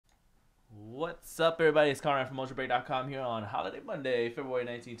What's up, everybody? It's Conrad from MotionBreak.com here on Holiday Monday, February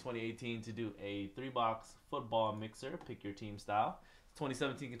 19, 2018, to do a 3-box football mixer. Pick your team style.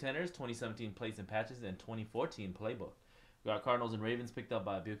 2017 Contenders, 2017 Plates and Patches, and 2014 Playbook. We got Cardinals and Ravens picked up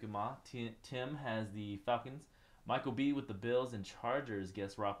by Bukima. Tim has the Falcons. Michael B with the Bills and Chargers.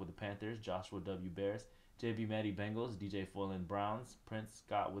 Guest Rock with the Panthers. Joshua W. Bears. JB Maddie Bengals. DJ Foylan Browns. Prince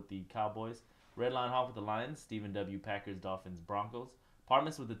Scott with the Cowboys. Redline Hawk with the Lions. Stephen W. Packers, Dolphins, Broncos.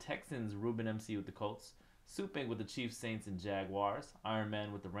 Parmas with the Texans, Ruben MC with the Colts, Suping with the Chiefs, Saints, and Jaguars, Iron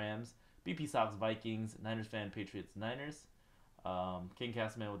Man with the Rams, BP Sox, Vikings, Niners fan, Patriots, Niners, King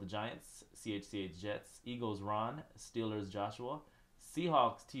Castman with the Giants, CHCH Jets, Eagles, Ron, Steelers, Joshua,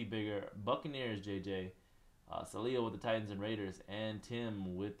 Seahawks, T Bigger, Buccaneers, JJ, Salio with the Titans and Raiders, and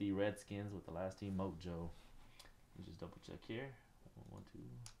Tim with the Redskins with the last team, Mojo. Let me just double check here. 1, 2.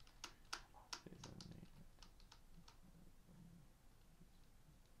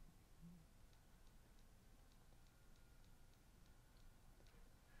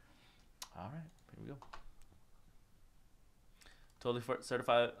 All right, here we go. Totally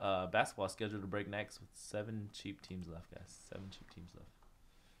certified basketball scheduled to break next with 7 cheap teams left, guys. 7 cheap teams left.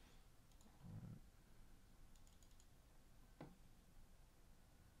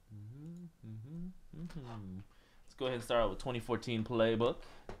 Let's go ahead and start out with 2014 Playbook.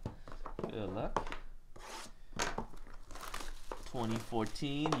 Good luck.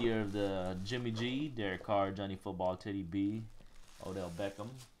 2014, year of the Jimmy G, Derek Carr, Johnny Football, Teddy B, Odell Beckham.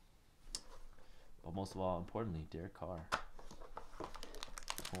 But most of all, importantly, Derek Carr.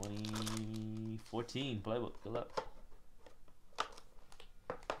 2014 Playbook. Good luck.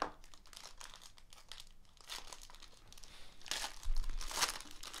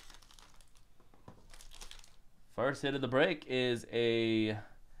 First hit of the break is a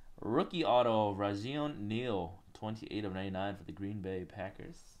rookie auto, Rajion Neal, 28 of 99 for the Green Bay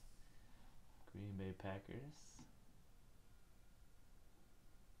Packers. Green Bay Packers.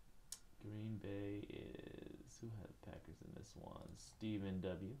 Green Bay is, who had the Packers in this one? Stephen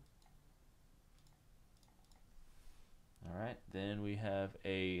W. All right, then we have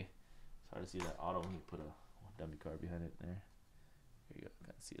a, it's hard to see that auto when you put a dummy card behind it there. Here you go,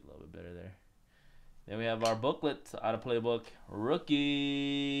 kind of see it a little bit better there. Then we have our booklet out of Playbook,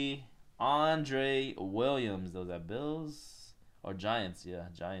 rookie Andre Williams. Those are Bills or Giants, yeah,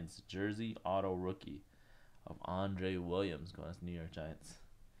 Giants jersey auto rookie of Andre Williams going to New York Giants.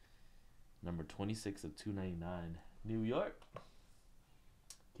 Number 26 of 299. New York.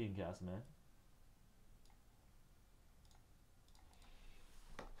 King Castman.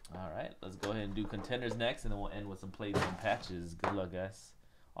 Alright, let's go ahead and do Contenders next, and then we'll end with some plates and patches. Good luck, guys.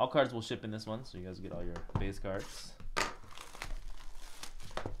 All cards will ship in this one, so you guys get all your base cards.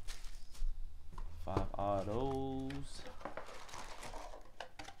 5 autos.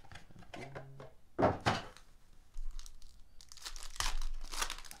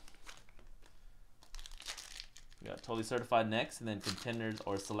 We got Totally Certified next, and then Contenders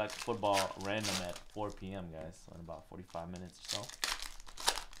or Select Football random at 4 p.m., guys. So in about 45 minutes or so.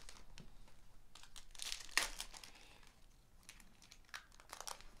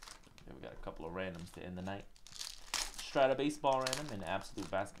 Then we got a couple of randoms to end the night. Strata Baseball random and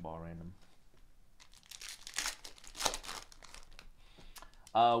Absolute Basketball random.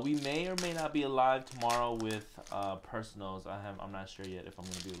 We may or may not be live tomorrow with personals. I'm not sure yet if I'm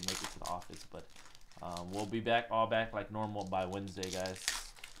gonna be able to make it to the office, but we'll be back like normal by Wednesday, guys.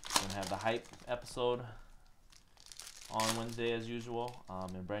 We're gonna have the hype episode on Wednesday as usual,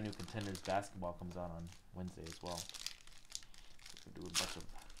 and brand new Contenders basketball comes out on Wednesday as well. We'll do a bunch of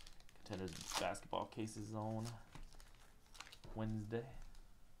Contenders basketball cases on Wednesday.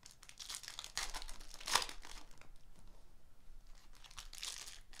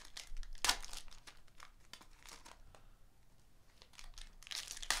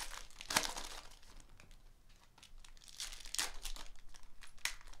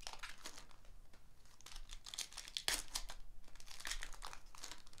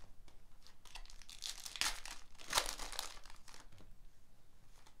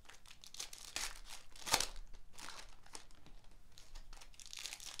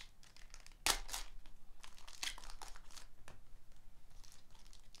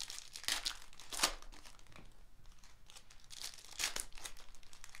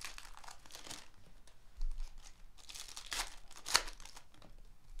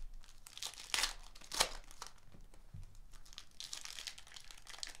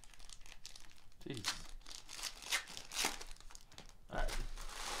 Jeez. All right.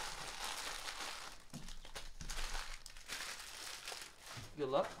 Good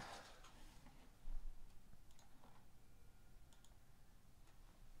luck.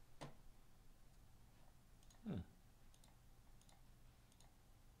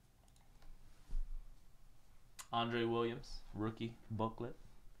 Andre Williams, rookie booklet.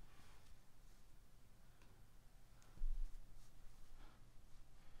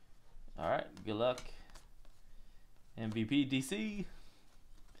 All right, good luck. MVP DC.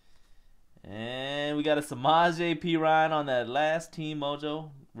 And we got a Samaje P. Ryan on that last Team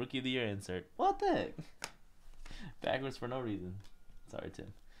Mojo Rookie of the Year insert. What the heck? Backwards for no reason. Sorry,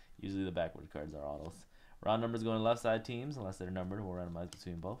 Tim. Usually the backward cards are autos. Round numbers going to left side teams, unless they're numbered. We'll randomize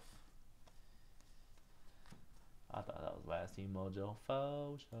between both. I thought that was last Team Mojo.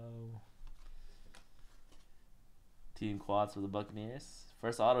 Faux show. Team quads for the Buccaneers.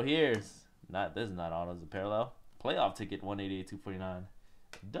 First auto here is not, this is not auto, it's a parallel. Playoff ticket 188 249.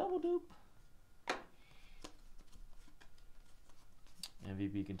 Double dupe.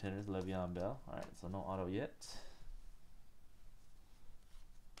 MVP contenders Le'Veon Bell. Alright, so no auto yet.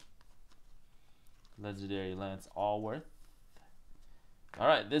 Legendary Lance Allworth.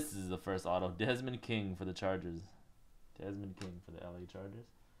 Alright, this is the first auto. Desmond King for the Chargers. Desmond King for the LA Chargers.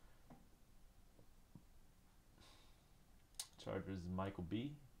 Chargers Michael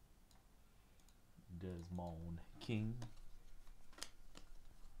B. Desmond King.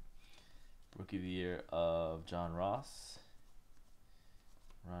 Rookie of the Year of John Ross.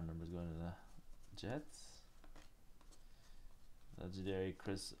 Round numbers going to the Jets. Legendary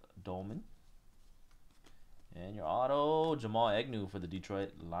Chris Dolman. And your auto, Jamal Agnew for the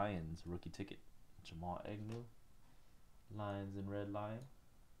Detroit Lions. Rookie ticket. Jamal Agnew. Lions in red lion.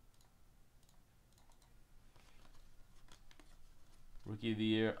 Rookie of the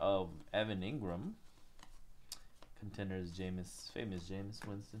Year of Evan Ingram. Contenders famous Jameis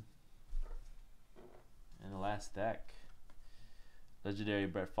Winston. And the last stack. Legendary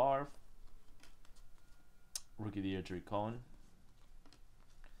Brett Favre. Rookie of the Year Tariq Cohen.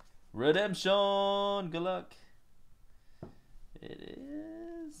 Redemption. Good luck. It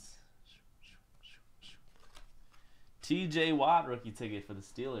is TJ Watt rookie ticket for the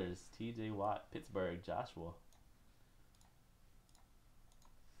Steelers. TJ Watt, Pittsburgh, Joshua.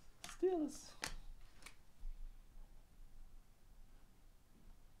 Steelers.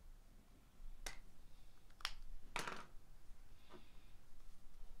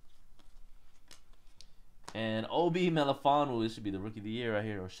 And Obi Melifonwu, this should be the Rookie of the Year right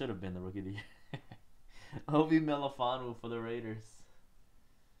here, or should have been the Rookie of the Year. Obi Melifonwu for the Raiders.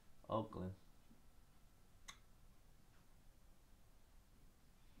 Oakland.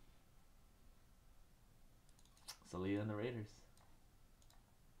 Salia and the Raiders.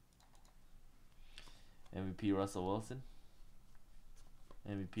 MVP Russell Wilson.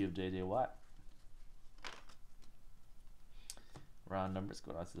 MVP of JJ Watt. Round numbers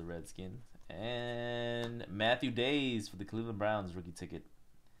go out to the Redskins. And Matthew Days for the Cleveland Browns rookie ticket.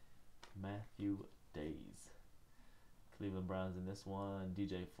 Matthew Days. Cleveland Browns in this one.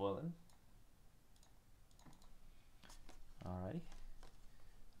 DJ Foylan. Alrighty.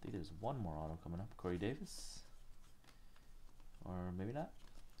 I think there's one more auto coming up. Corey Davis. Or maybe not.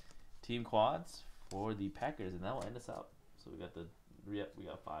 Team quads for the Packers, and that will end us out. So we got we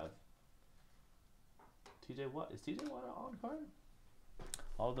got 5. TJ Watt. Is TJ Watt on card?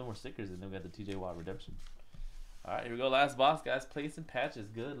 All of them were stickers, and then we got the TJ Watt redemption. Alright, here we go. Last box, guys. Place and patches.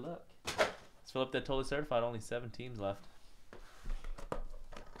 Good luck. Let's fill up that totally certified. Only 7 teams left.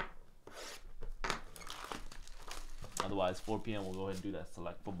 Otherwise, 4 p.m. we'll go ahead and do that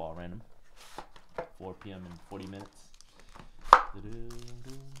select football random. 4 p.m. in 40 minutes.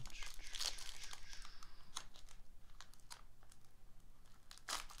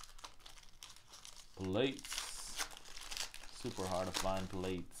 Plates. Super hard to find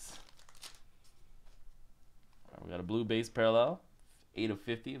plates. Right, we got a blue base parallel. 8 of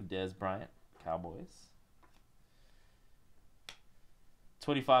 50 of Dez Bryant, Cowboys.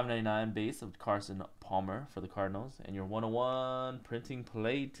 $25.99 base of Carson Palmer for the Cardinals. And your 101 printing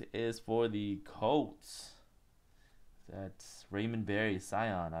plate is for the Colts. That's Raymond Berry,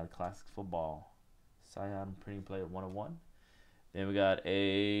 Scion out of Classic Football. Scion printing plate 101. Then we got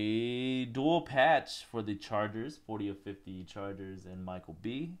a dual patch for the Chargers. 40 of 50 Chargers and Michael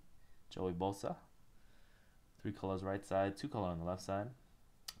B. Joey Bosa. 3 colors right side, 2 color on the left side.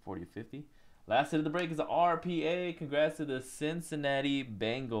 40 of 50. Last hit of the break is a RPA. Congrats to the Cincinnati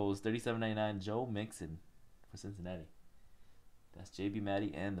Bengals. $37.99 Joe Mixon for Cincinnati. That's JB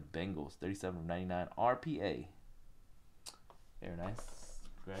Matty and the Bengals. $37.99 RPA. Very nice.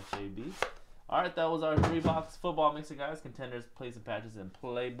 Congrats, JB. Alright, that was our 3-box football mixer, guys. Contenders, plays and patches, and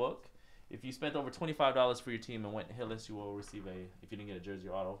Playbook. If you spent over $25 for your team and went hitless, you will receive a, if you didn't get a jersey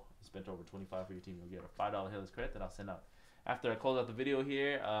or auto, you spent over $25 for your team, you'll get a $5 hitless credit that I'll send out after I close out the video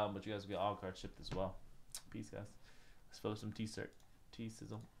here. But you guys will get all cards shipped as well. Peace, guys. Let's fill some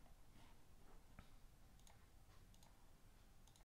T-Sizzle.